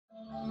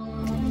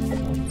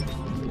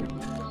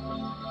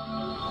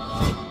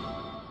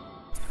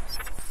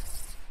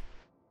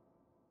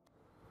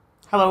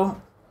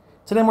Hello.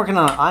 Today I'm working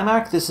on an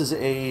iMac. This is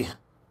a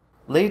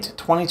late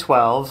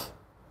 2012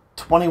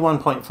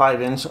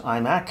 21.5 inch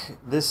iMac.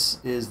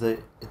 This is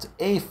it's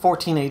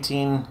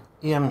A1418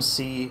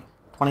 EMC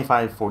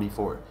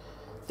 2544.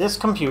 This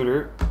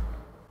computer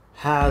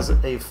has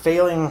a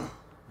failing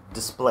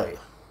display.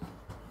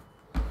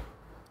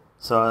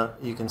 So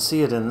you can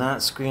see it in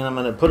that screen. I'm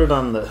going to put it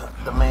on the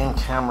main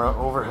camera,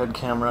 overhead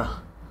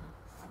camera,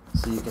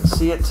 so you can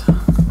see it.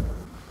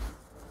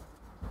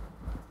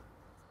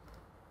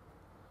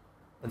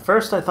 At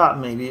first I thought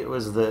maybe it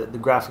was the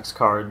graphics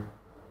card,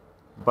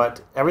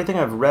 but everything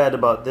I've read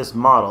about this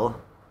model,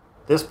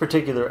 this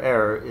particular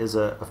error is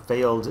a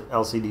failed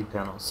LCD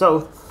panel.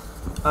 So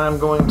I'm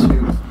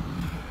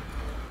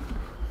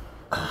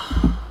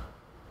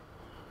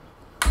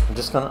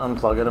just going to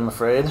unplug it, I'm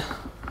afraid.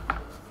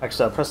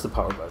 Actually, I'll press the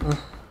power button.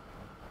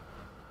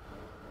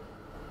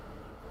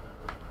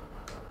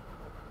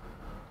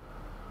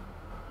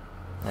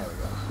 There we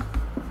go.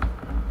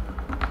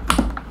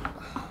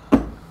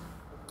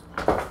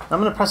 I'm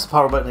going to press the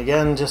power button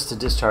again just to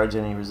discharge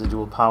any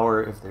residual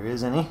power if there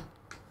is any.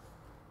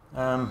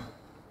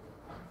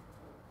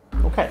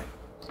 Okay,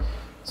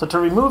 so to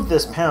remove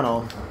this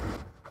panel,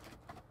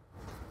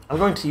 I'm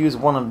going to use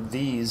one of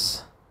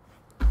these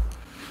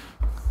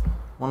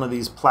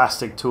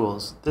plastic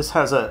tools. This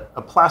has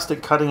a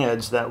plastic cutting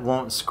edge that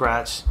won't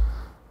scratch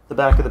the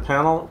back of the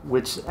panel,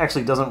 which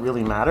actually doesn't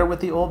really matter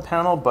with the old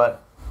panel,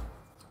 but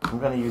I'm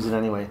going to use it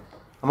anyway.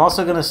 I'm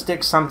also going to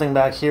stick something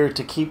back here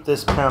to keep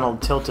this panel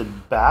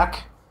tilted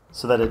back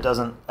so that it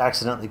doesn't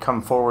accidentally come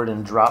forward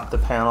and drop the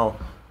panel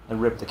and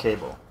rip the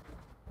cable.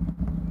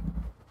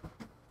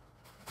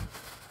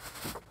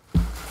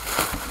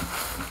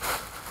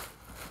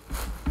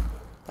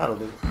 That'll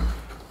do.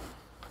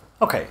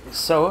 Okay,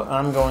 so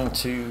I'm going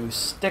to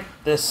stick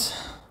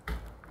this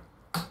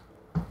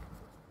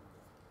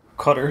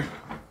cutter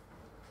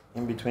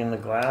in between the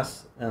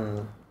glass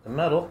and the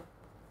metal.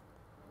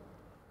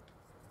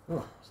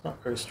 Oh, it's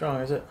not very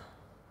strong, is it?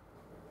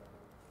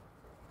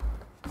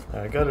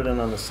 I got it in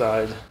on the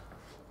side.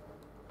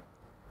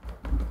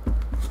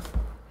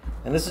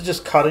 And this is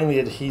just cutting the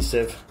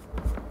adhesive.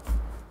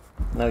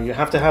 Now you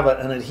have to have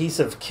an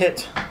adhesive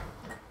kit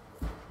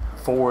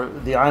for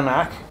the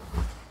iMac,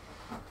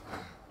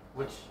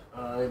 which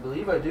I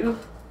believe I do.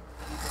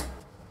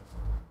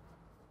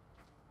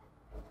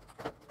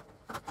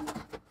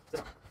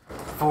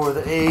 For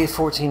the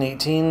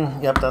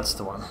A1418, yep, that's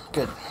the one.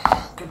 Good.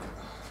 Good.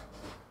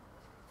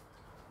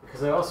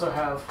 Because I also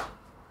have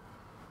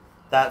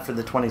that for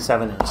the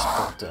 27 inch,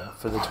 but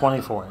for the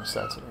 24 inch,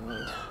 that's what I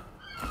need.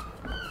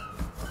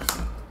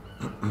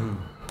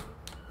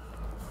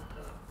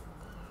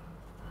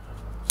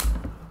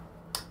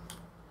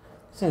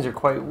 These things are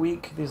quite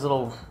weak, these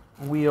little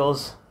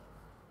wheels.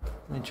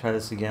 Let me try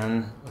this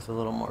again with a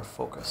little more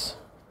focus.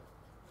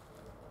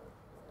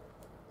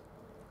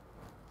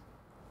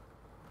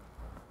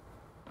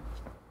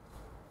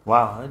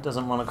 Wow, it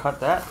doesn't want to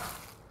cut that.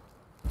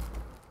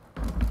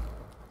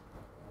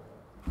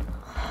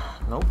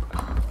 Nope.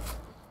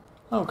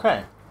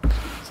 Okay,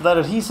 so that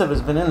adhesive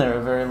has been in there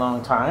a very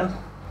long time.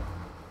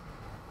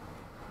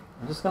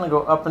 I'm just going to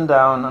go up and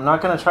down. I'm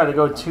not going to try to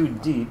go too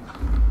deep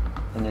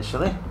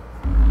initially.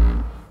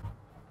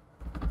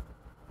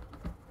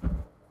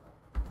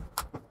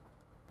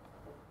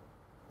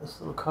 This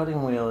little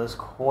cutting wheel is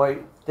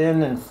quite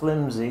thin and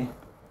flimsy,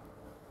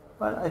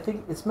 but I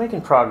think it's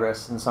making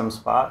progress in some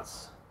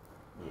spots.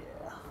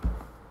 Yeah.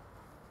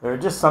 There are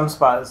just some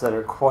spots that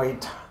are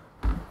quite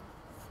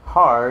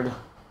hard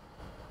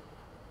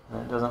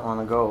and it doesn't want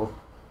to go.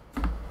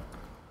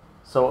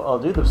 So I'll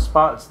do the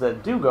spots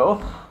that do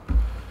go,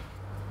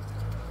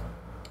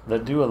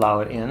 that do allow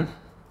it in.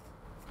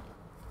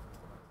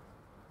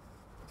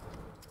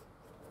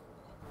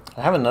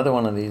 I have another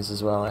one of these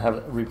as well. I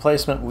have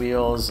replacement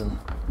wheels and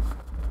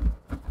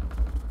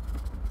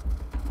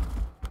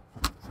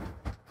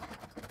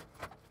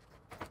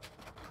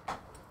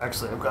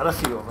actually I've got a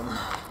few of them.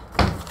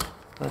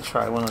 I'm going to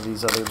try one of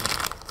these other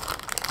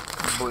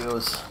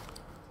wheels.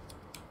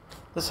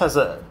 This has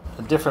a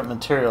different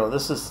material.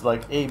 This is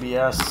like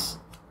ABS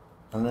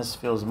and this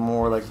feels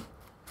more like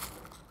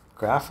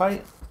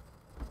graphite.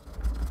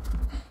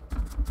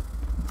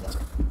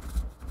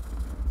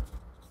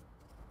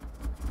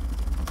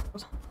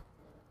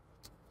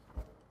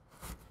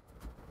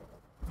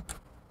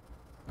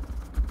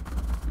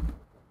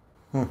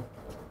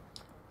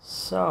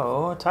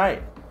 So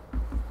tight.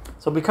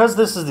 So because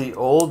this is the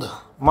old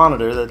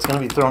monitor that's going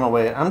to be thrown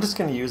away, I'm just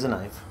going to use a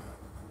knife.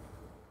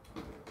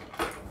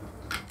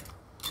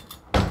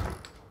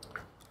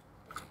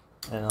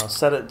 And I'll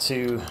set it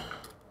to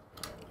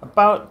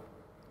about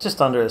just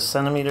under a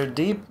centimeter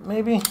deep,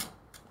 maybe?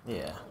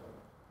 Yeah.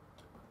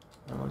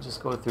 And we'll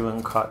just go through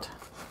and cut.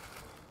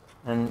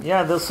 And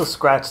yeah, this will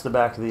scratch the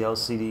back of the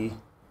LCD,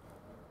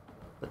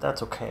 but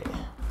that's okay.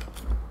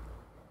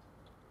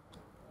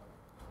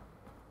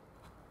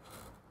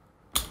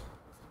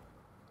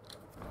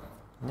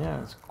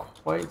 Yeah, it's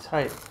quite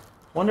tight.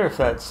 Wonder if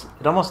that's,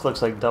 it almost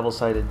looks like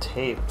double-sided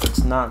tape.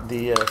 It's not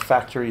the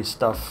factory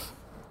stuff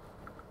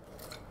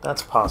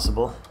That's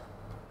possible.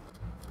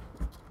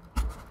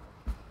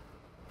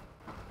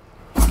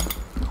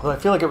 Although I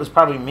feel like it was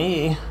probably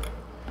me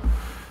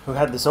who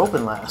had this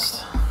open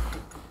last.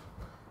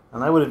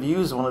 And I would have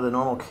used one of the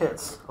normal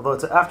kits. Although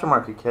it's an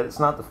aftermarket kit, it's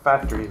not the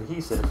factory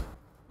adhesive.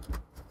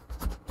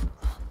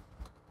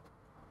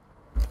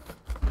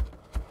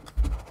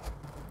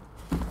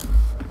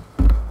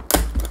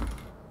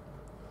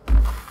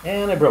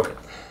 And I broke it.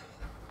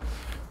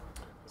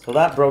 So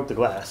that broke the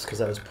glass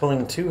because I was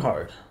pulling too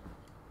hard.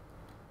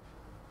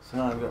 So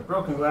now I've got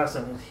broken glass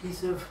and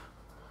adhesive.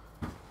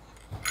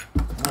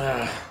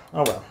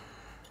 Oh well.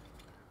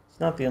 It's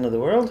not the end of the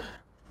world.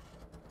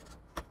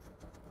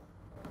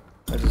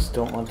 I just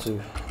don't want to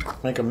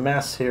make a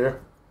mess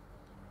here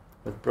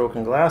with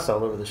broken glass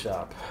all over the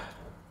shop.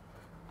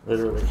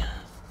 Literally.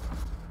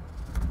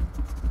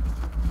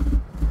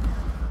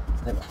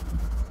 Anyway.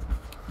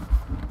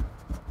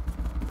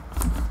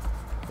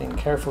 Being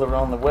careful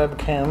around the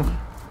webcam.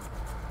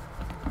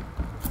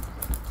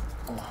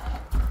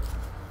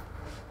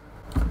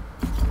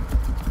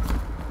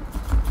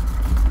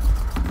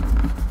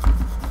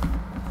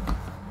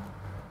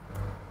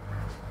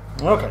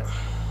 Okay.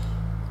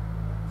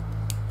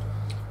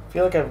 I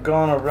feel like I've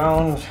gone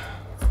around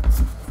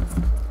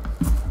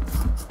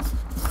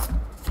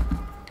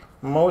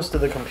most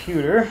of the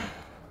computer.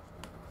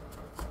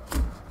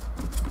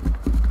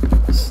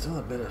 There's still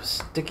a bit of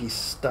sticky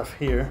stuff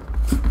here.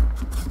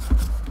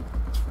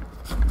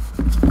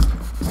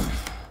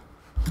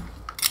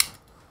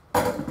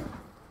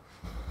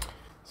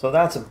 So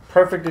that's a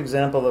perfect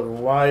example of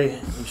why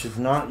you should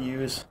not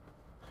use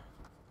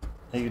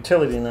a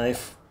utility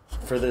knife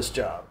for this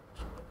job.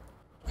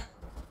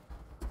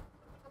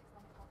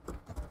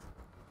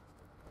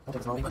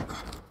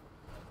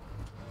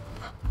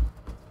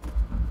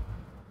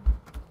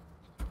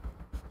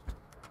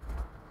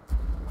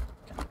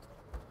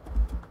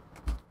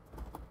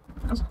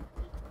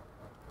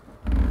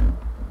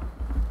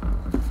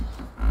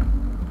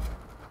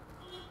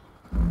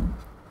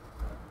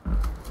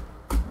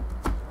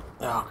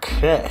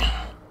 Okay,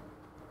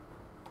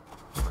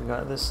 we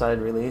got this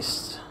side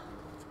released.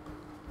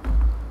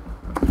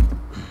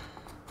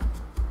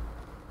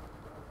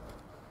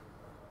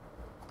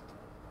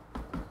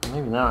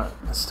 Maybe not,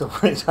 it's still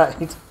pretty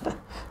tight.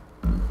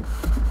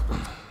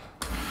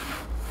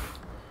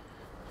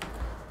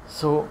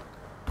 So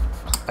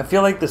I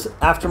feel like this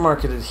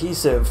aftermarket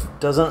adhesive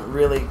doesn't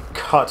really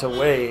cut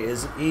away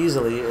as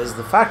easily as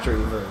the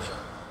factory version,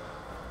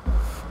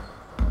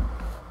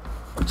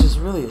 which is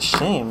really a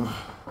shame.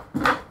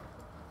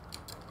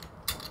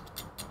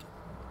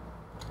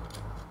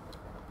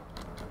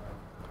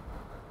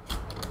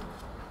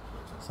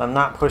 So I'm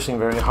not pushing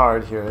very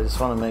hard here. I just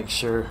want to make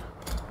sure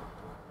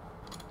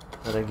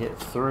that I get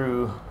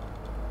through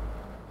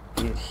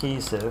the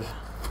adhesive.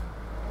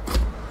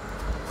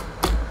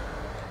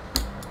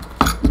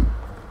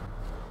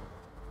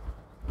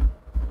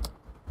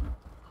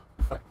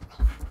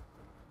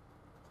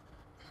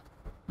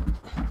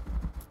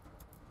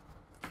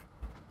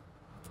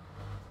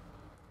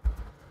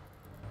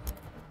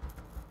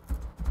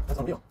 That's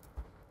no deal.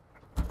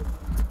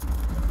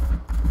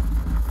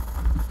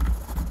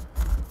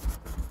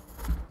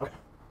 Okay.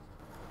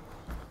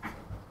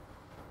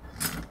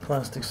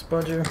 Plastic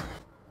spudger.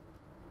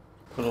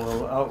 Put a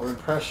little outward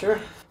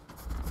pressure.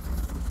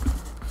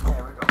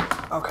 There we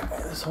go. Okay,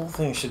 this whole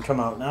thing should come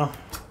out now.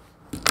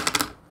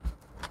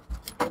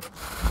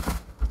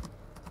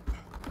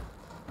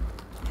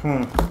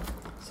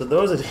 So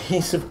those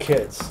adhesive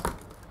kits,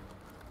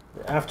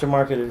 the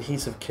aftermarket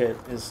adhesive kit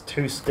is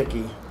too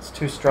sticky. It's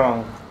too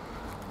strong.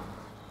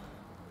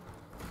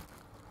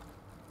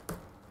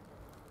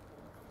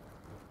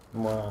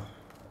 Wow.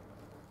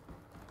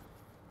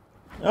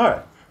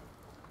 Alright.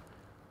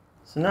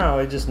 So now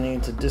I just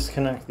need to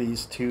disconnect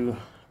these two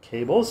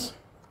cables.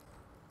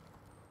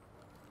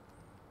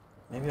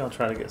 Maybe I'll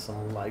try to get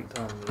some light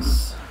on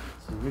this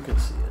so you can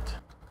see it.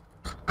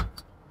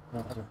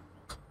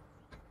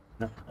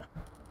 No.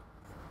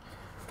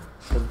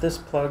 So this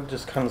plug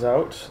just comes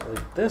out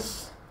like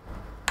this,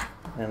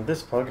 and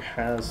this plug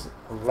has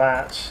a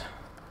latch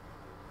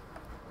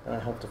that I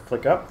have to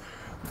flick up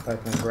if I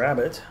can grab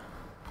it.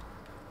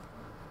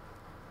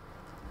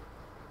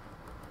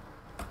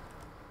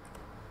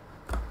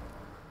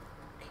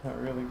 Can't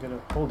really get a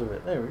hold of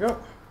it. There we go.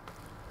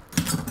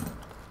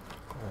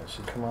 It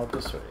should come out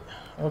this way.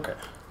 Okay.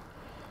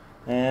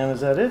 And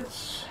is that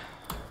it?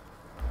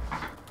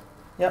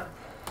 Yep.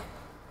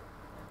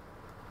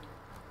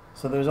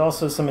 So there's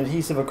also some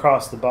adhesive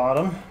across the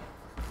bottom,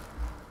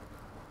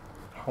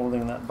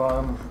 holding that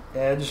bottom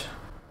edge.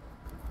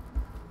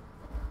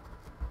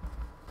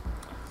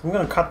 So I'm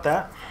going to cut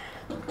that.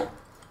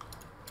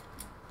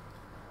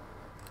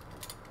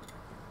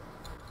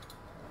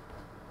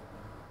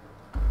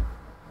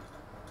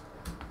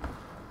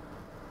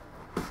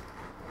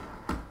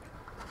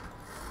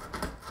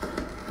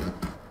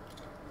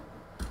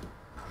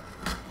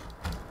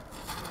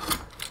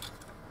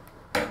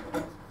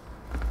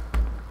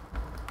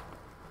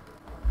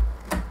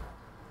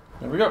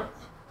 There we go.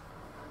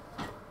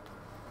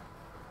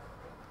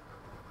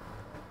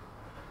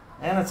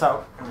 it's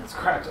out, and it's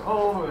cracked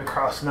all the way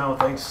across now,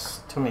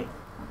 thanks to me.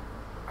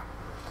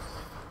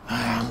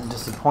 I'm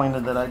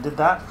disappointed that I did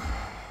that.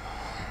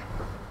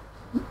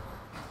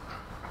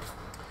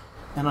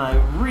 And I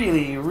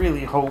really,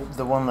 really hope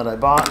the one that I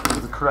bought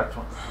is the correct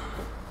one.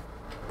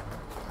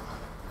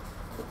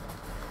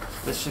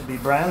 This should be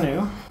brand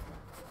new.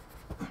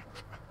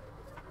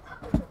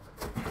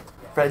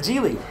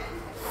 Fragile.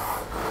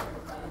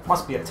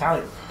 Must be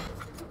Italian.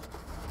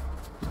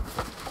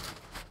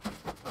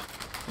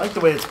 I like the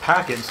way it's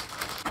packaged.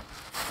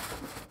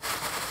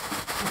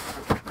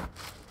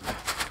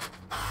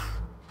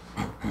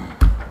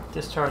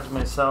 Discharge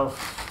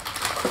myself.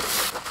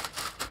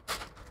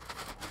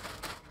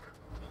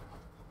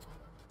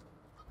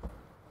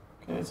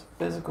 Okay, it's a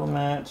physical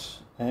match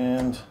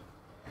and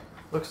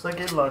looks like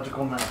a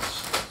logical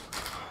match.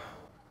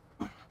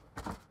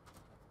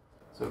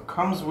 So it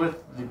comes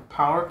with the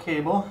power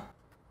cable,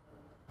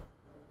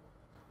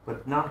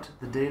 but not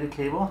the data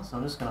cable. So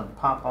I'm just going to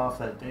pop off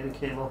that data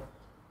cable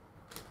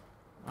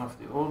off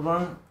the old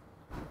one,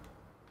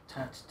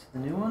 attached to the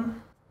new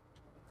one.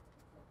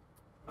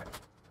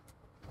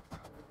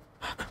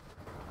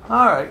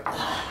 Alright,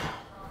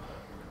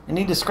 I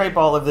need to scrape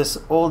all of this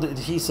old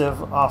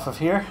adhesive off of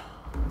here.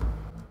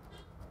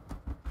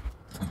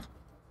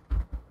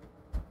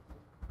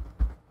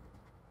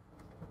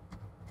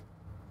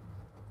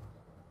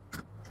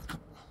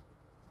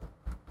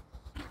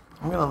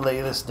 I'm going to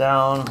lay this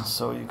down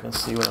so you can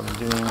see what I'm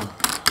doing.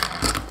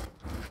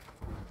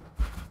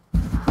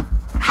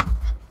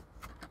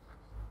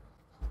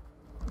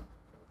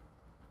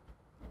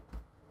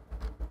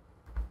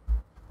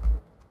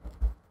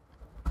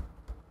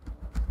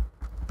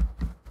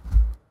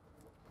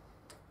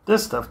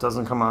 This stuff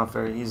doesn't come off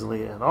very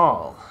easily at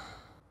all.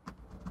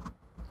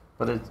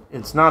 But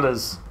it's not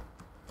as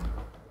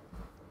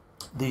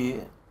the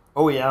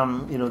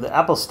OEM, you know, the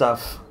Apple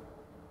stuff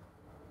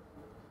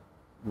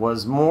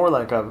was more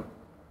like a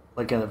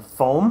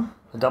foam,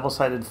 a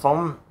double-sided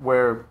foam,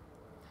 where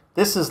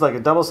this is like a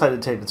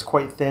double-sided tape. It's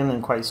quite thin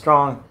and quite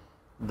strong.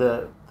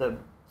 The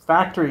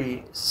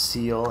factory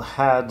seal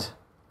had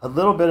a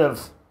little bit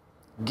of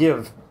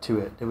give to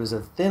it. It was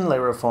a thin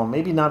layer of foam,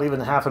 maybe not even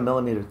 0.5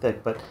 millimeter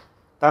thick, but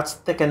that's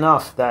thick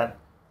enough that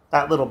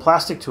that little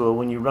plastic tool,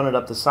 when you run it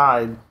up the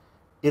side,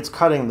 it's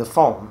cutting the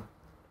foam,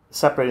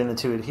 separating the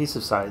two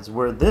adhesive sides.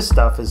 Where this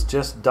stuff is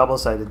just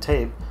double-sided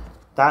tape,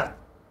 that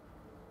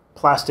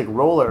plastic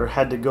roller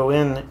had to go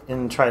in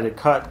and try to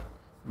cut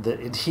the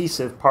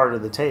adhesive part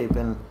of the tape,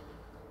 and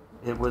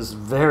it was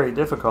very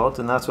difficult,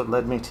 and that's what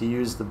led me to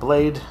use the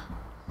blade,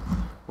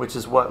 which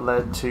is what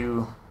led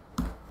to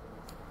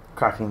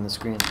cracking the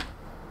screen.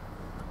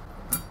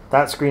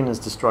 That screen is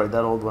destroyed,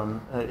 that old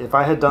one. If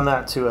I had done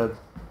that to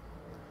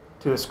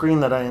a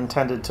screen that I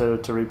intended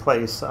to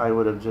replace, I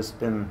would have just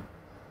been,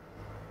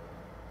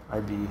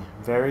 I'd be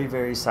very,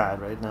 very sad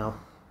right now,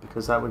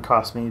 because that would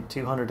cost me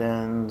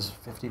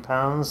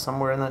 £250,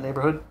 somewhere in that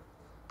neighborhood,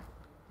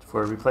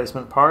 for a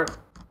replacement part.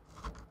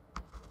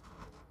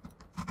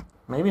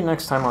 Maybe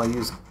next time I'll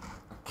use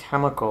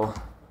chemical,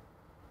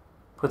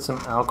 put some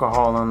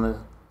alcohol on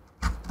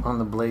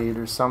the blade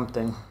or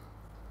something.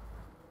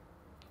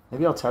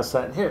 Maybe I'll test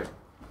that here.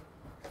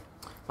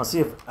 I'll see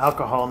if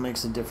alcohol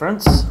makes a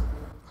difference.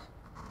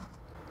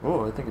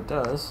 Oh, I think it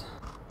does.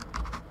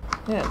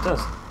 Yeah, it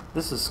does.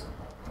 This is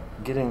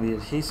getting the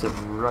adhesive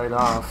right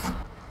off.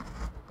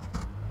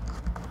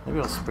 Maybe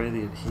I'll spray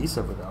the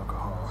adhesive with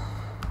alcohol.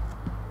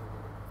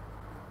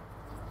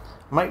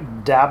 I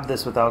might dab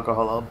this with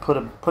alcohol. I'll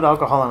put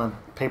alcohol on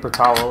a paper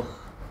towel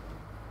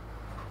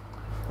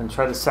and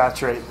try to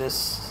saturate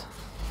this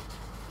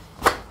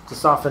to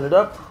soften it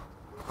up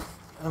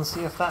and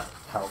see if that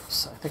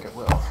helps. I think it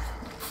will.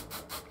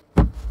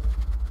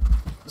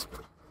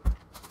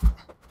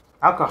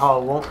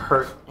 Alcohol won't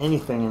hurt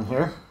anything in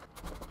here.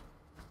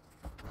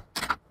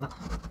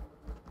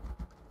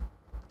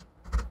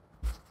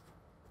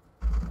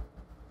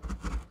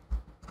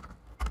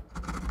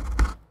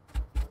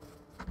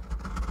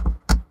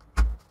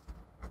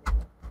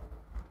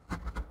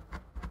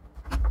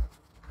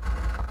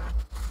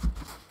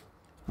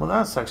 Well,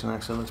 that section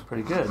actually looks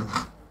pretty good.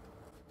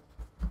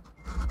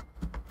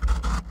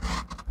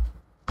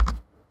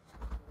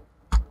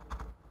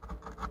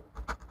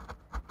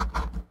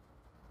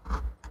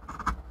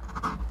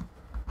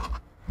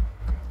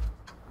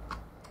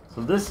 So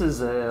this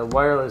is a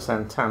wireless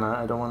antenna.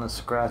 I don't want to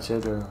scratch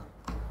it or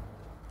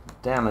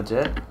damage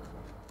it.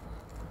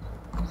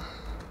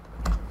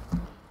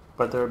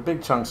 But there are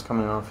big chunks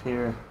coming off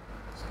here.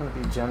 It's going to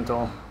be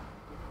gentle.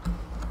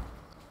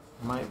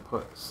 Might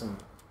put some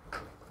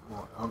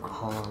more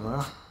alcohol on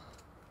there.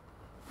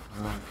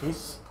 On that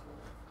piece.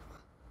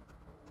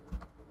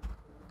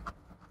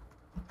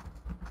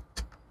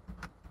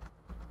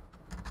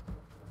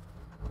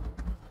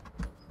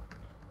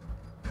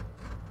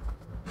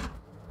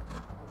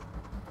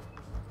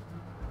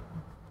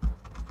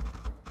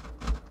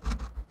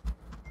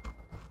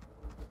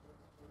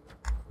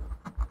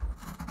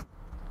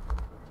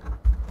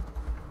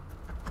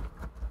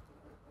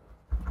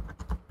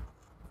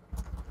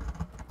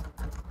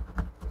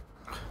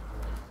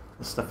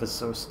 stuff is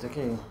so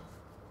sticky.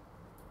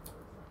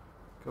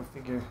 Go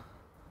figure.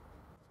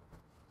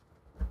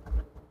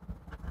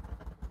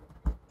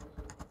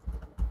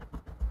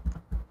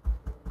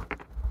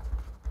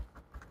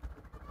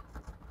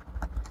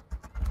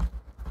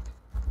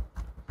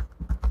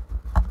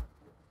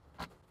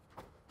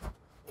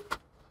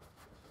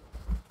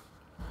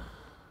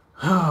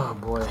 Oh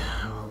boy,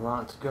 a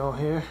lot to go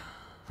here.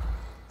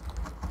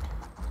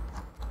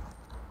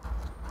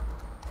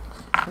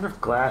 I wonder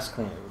if glass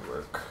cleaner would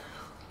work.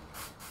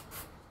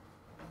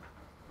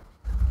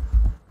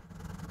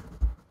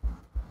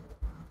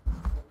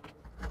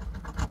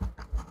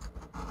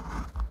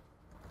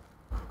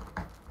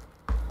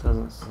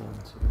 Doesn't seem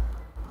to.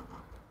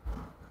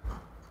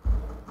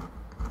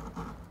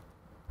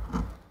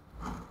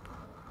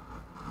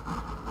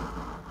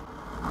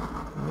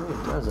 Maybe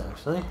it does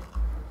actually.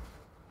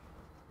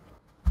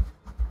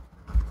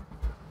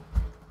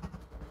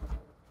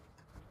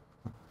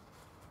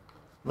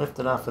 Lift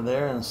it off of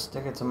there and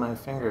stick it to my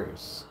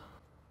fingers.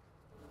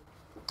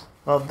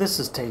 Well, this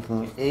is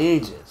taking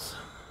ages.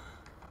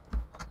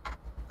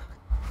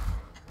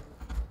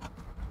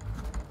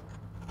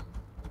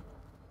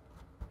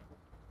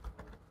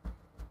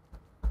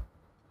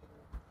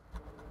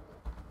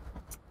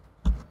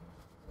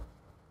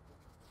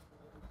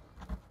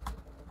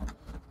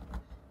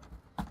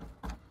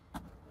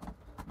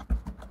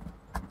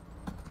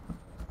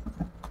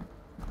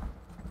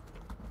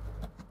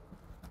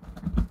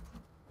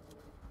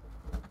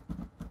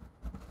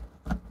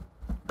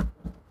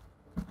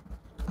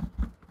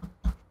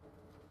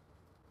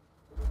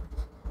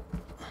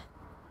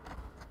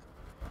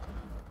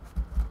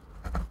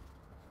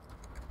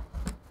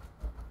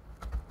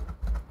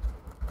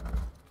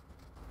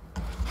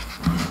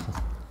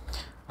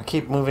 I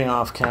keep moving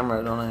off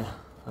camera, don't I?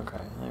 Okay,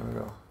 there we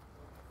go.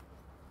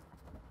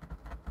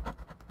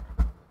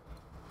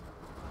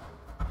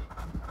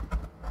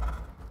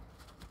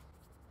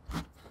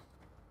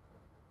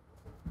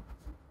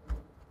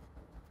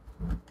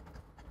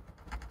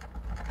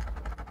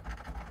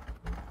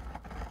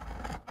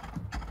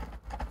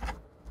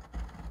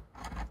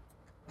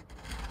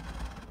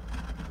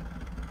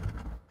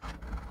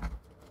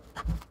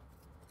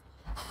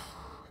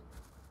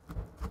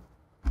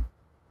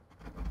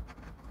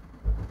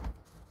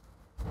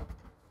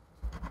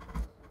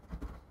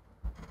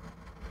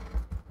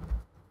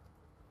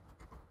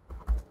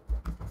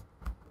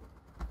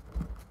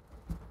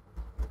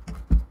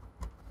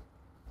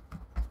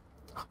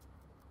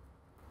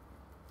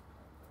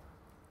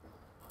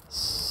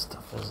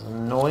 Stuff is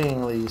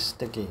annoyingly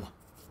sticky.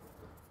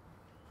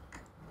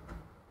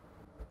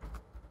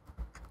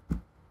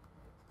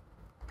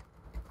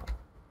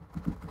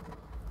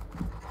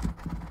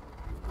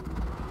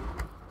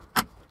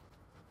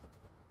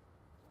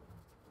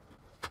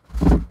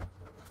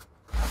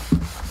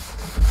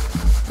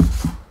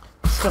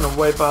 Just gonna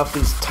wipe off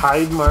these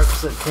tide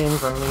marks that came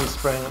from me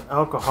spraying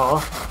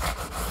alcohol.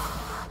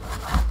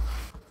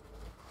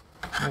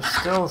 There's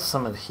still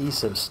some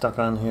adhesive stuck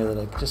on here that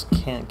I just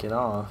can't get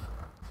off.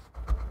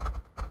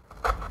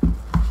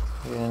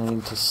 Maybe I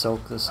need to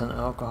soak this in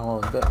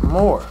alcohol a bit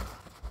more.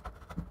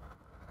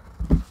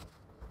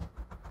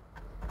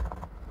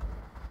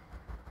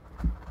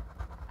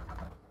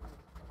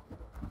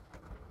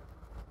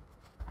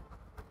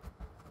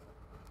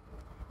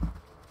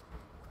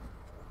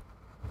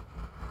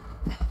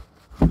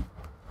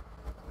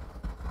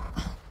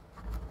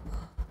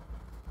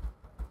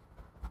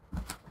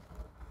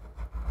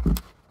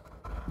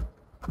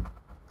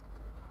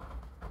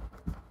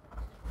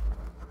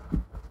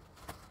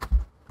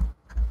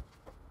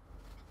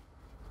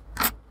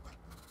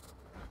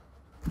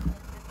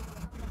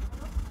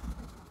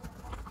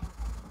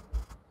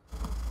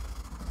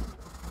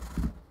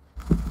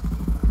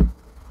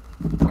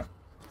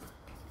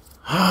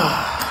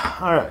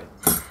 All right.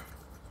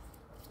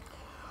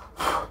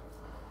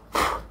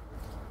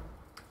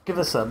 Give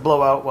this a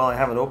blowout while I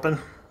have it open.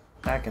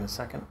 Back in a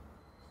second.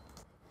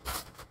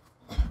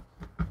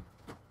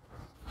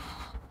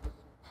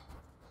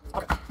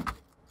 Okay.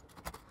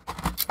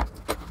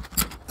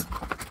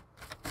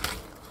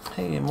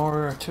 Hey,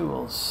 more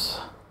tools.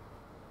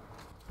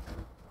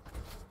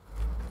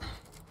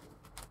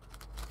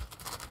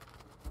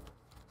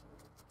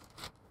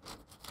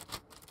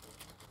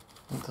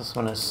 I think this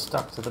one is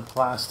stuck to the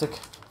plastic.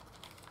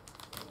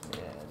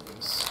 Yeah, it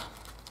is.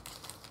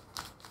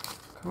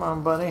 Come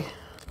on, buddy.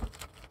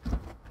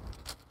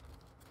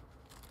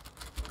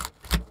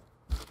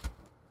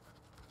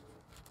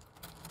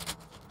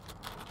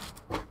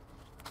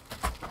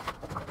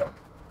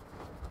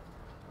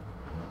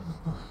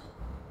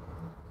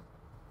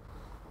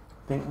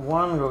 I think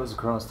one goes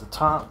across the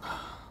top.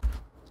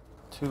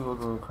 Two will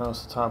go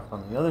across the top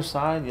on the other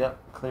side.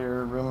 Yep,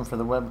 clear room for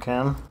the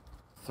webcam.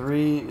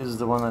 3 is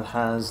the one that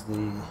has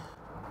the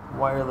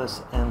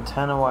wireless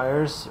antenna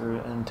wires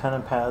or antenna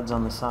pads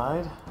on the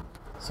side.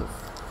 So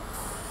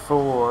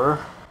 4L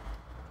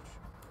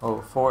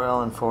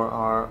and 4R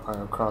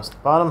are across the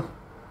bottom,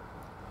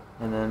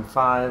 and then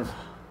 5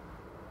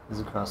 is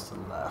across the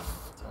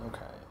left.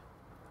 Okay.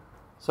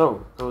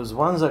 So those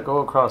ones that go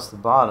across the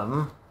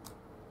bottom,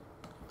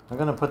 I'm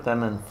going to put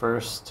them in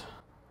first.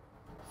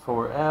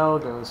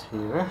 4L goes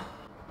here.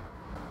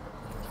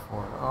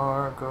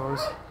 4R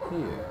goes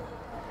here.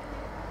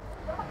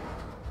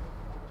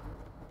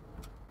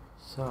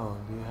 So,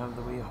 do you have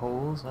the wee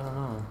holes? I don't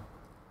know.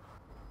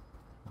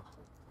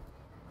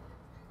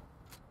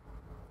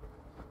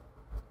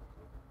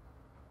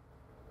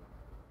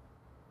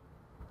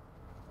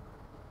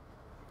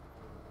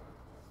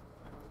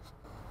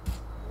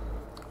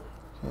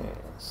 Okay,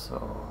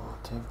 so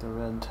take the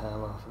red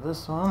tab off of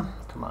this one.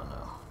 Come on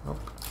now. Nope.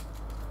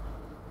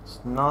 It's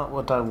not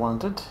what I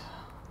wanted.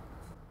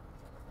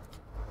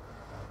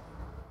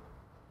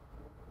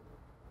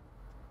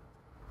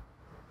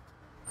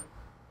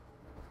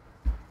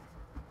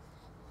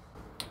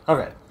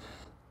 Okay.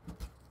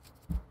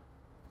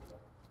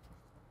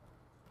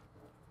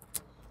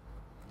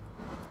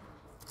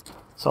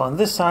 So on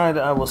this side,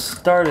 I will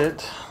start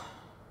it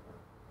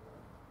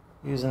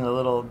using the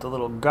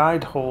little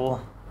guide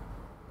hole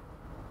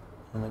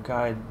and the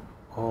guide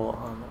hole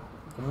on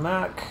the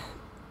Mac.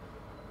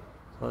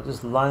 So I'll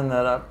just line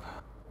that up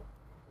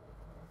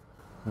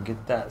and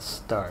get that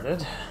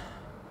started.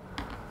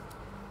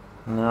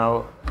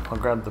 Now I'll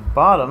grab the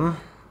bottom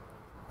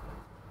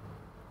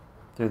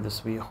through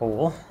this wee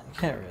hole. You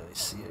can't really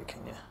see it,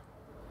 can you?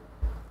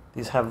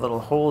 These have little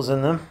holes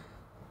in them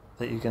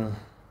that you can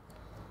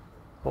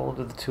hold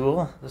with the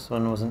tool. This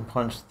one wasn't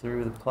punched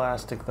through the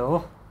plastic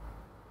though.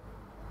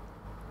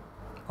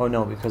 Oh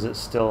no, because it's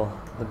still,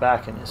 the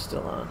backing is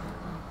still on.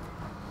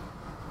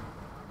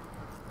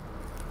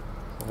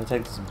 So if I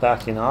take this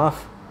backing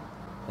off,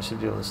 I should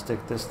be able to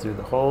stick this through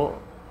the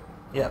hole.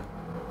 Yep.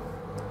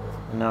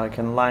 And now I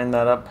can line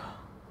that up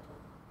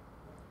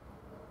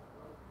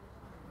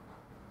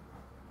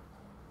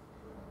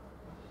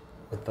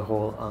with the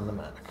hole on the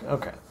Mac.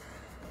 Okay.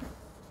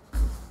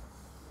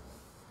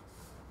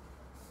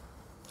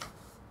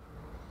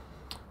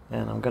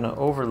 And I'm going to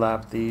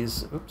overlap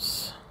these.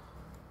 Oops.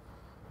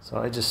 So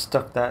I just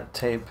stuck that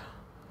tape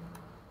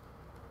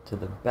to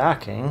the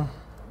backing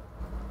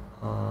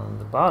on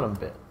the bottom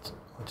bit,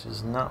 which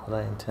is not what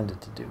I intended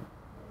to do.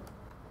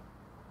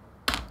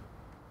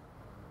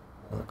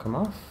 Will it come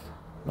off?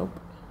 Nope.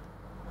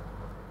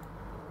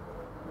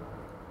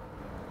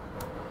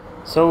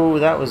 So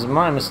that was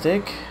my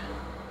mistake.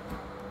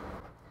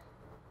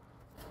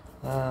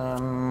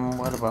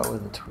 What about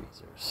with the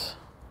tweezers?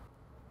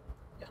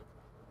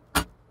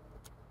 Yeah.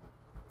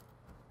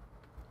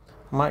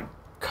 Might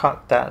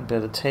cut that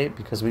bit of tape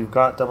because we've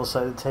got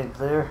double-sided tape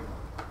there.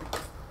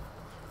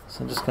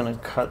 So I'm just going to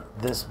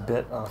cut this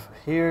bit off of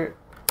here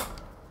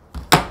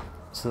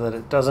so that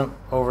it doesn't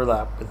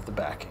overlap with the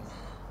backing.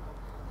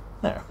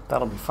 There,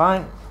 that'll be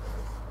fine.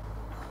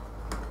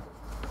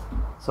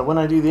 So when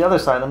I do the other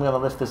side, I'm going to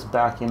lift this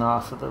backing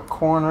off of the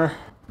corner,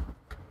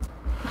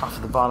 off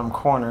of the bottom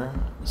corner,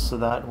 so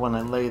that when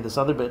I lay this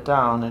other bit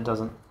down, it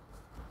doesn't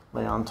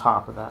lay on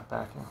top of that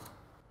backing.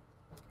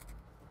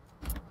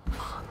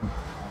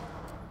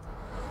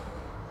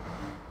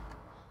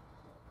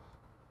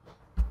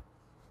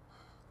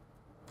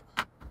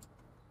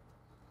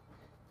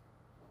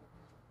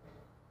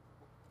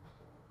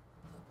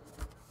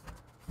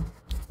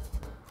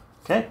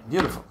 Okay,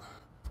 beautiful.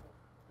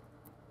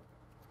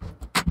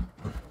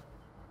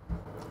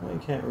 You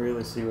can't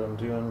really see what I'm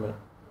doing, but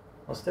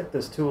I'll stick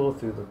this tool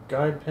through the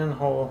guide pin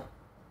hole,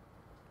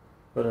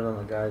 put it on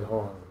the guide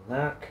hole on the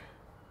Mac,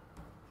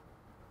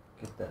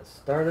 get that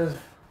started,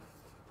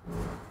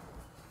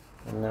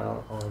 and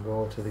now I'll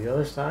go to the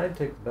other side,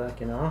 take the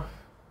backing off,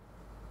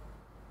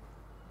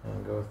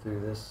 and go through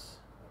this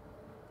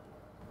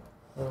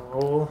little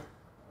hole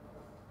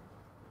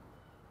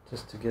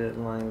just to get it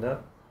lined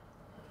up.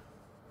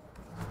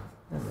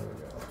 And there we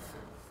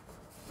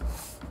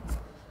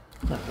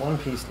go. Now, one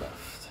piece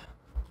left.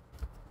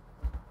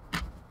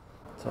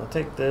 So I'll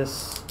take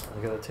this,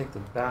 I gotta take the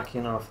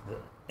backing off the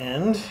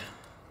end.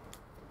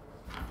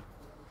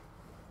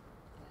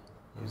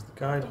 Use the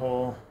guide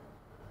hole.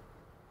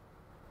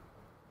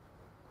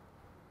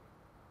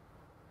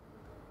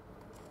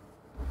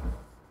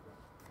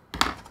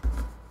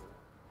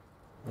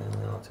 And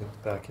then I'll take the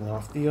backing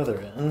off the other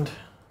end.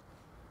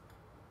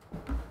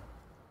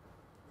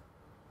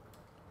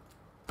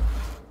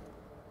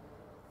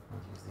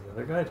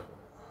 Other guide hole.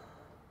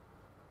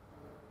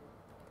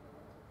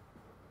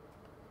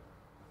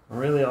 I'm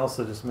really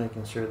also just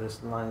making sure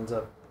this lines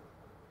up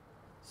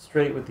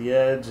straight with the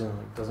edge and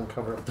it doesn't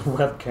cover up the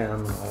webcam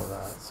and all of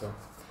that. So,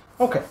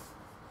 okay.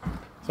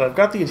 So I've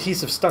got the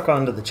adhesive stuck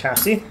onto the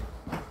chassis.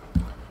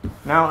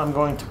 Now I'm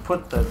going to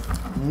put the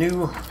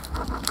new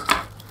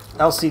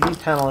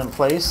LCD panel in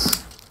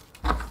place.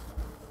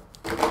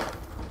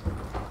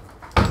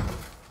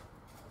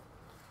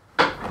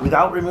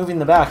 Without removing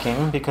the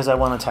backing because I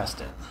want to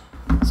test it.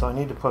 So I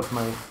need to put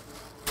my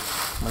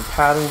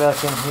padding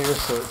back in here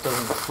so it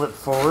doesn't flip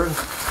forward.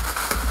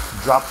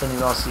 Drop the new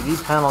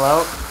LCD panel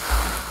out.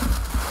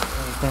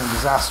 Anything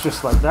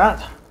disastrous like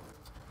that.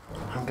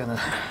 I'm gonna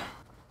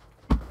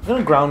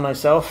ground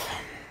myself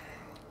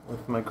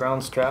with my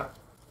ground strap.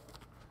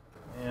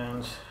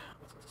 And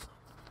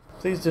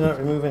please do not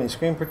remove any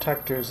screen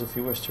protectors if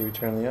you wish to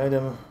return the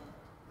item.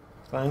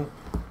 Fine.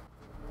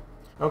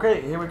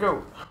 Okay, here we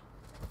go.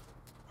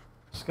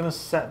 Just gonna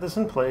set this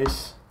in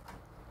place.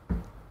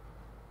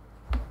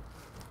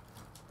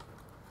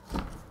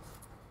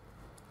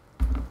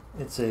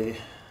 It's a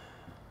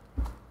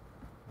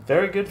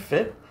very good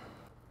fit.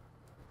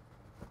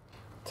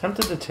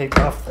 Tempted to take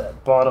off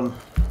that bottom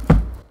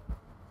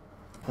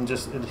and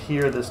just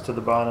adhere this to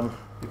the bottom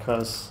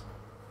because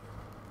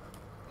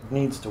it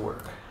needs to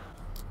work.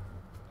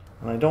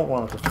 And I don't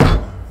want it to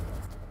fall.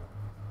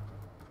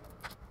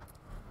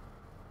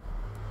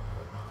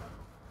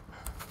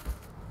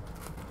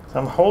 So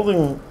I'm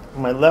holding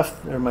my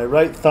left or my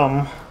right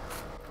thumb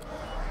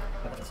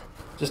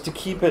just to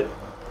keep it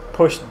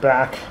pushed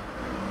back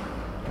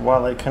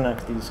while I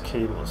connect these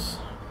cables.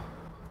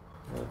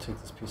 I'm going to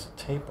take this piece of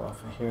tape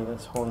off of here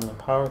that's holding the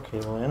power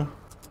cable in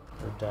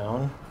or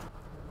down.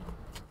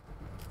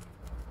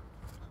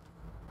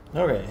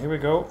 Okay, here we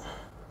go.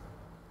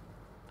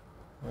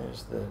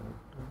 There's the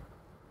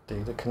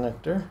data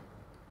connector.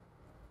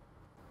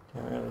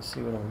 Can't really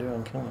see what I'm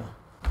doing, can you?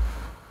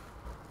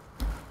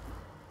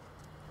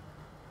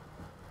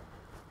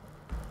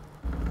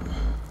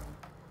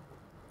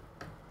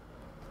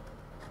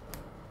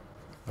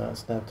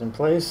 That's snapped in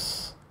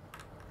place,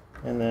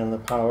 and then the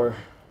power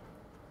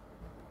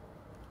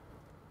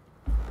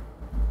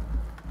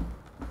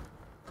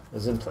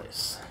is in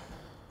place.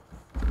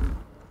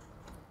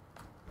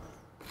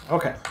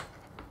 Okay.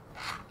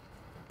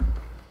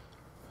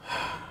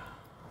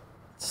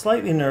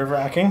 Slightly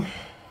nerve-wracking,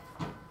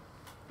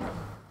 and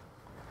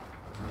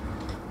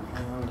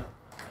I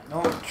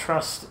don't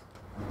trust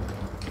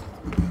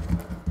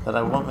that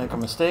I won't make a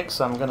mistake,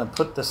 so I'm going to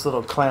put this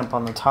little clamp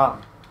on the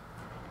top.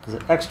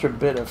 There's an extra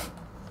bit of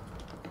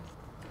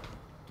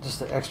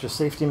just an extra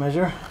safety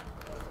measure,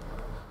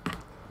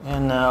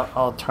 and now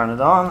I'll turn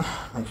it on,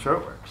 make sure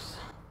it works.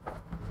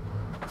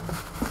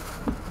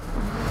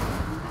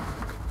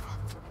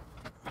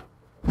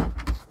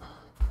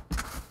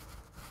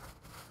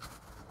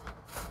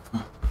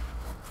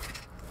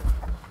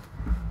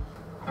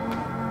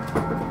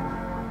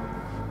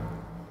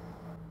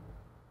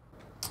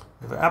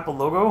 We have an Apple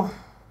logo.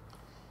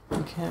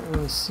 You can't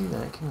really see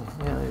that, can you?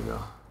 Yeah, there you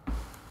go.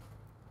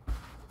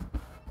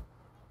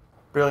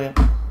 Brilliant.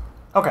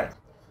 Okay,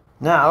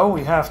 now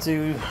we have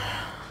to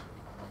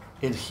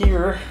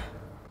adhere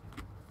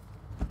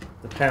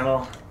the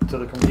panel to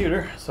the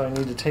computer, so I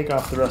need to take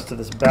off the rest of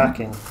this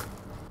backing.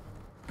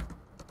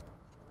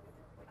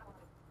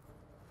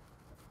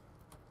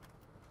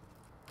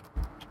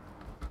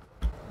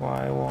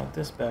 Why won't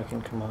this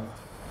backing come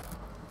off?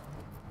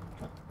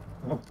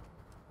 Oh.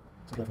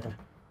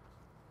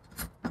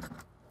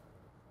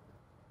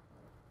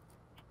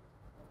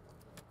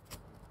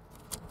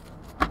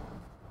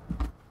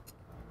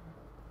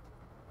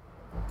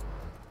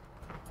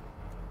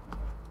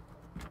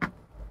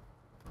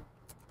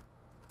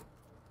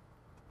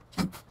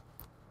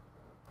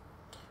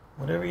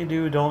 Whatever you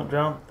do, don't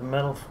drop the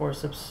metal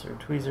forceps or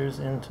tweezers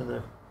into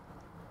the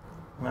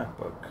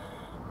MacBook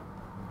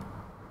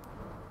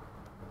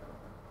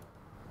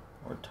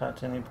or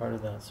touch any part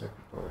of that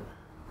circuit board.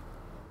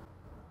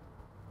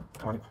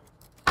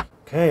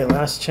 Okay,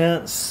 last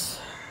chance.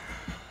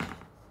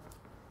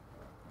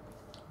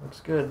 Looks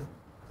good.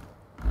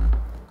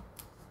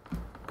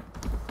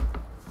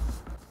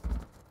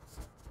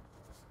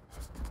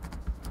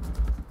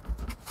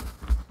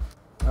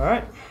 All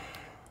right,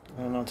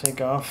 and I'll take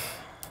off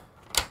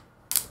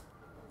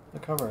the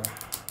cover.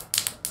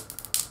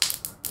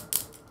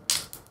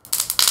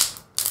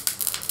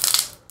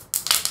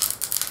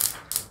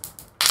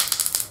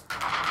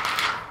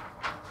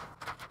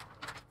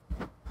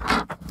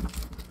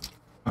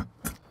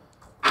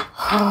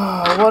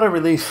 What a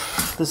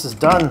relief. This is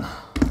done.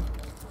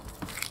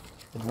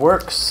 It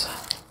works.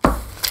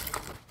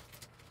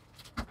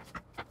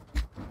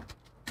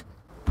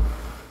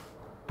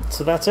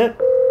 So that's it.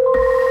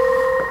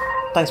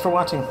 Thanks for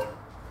watching.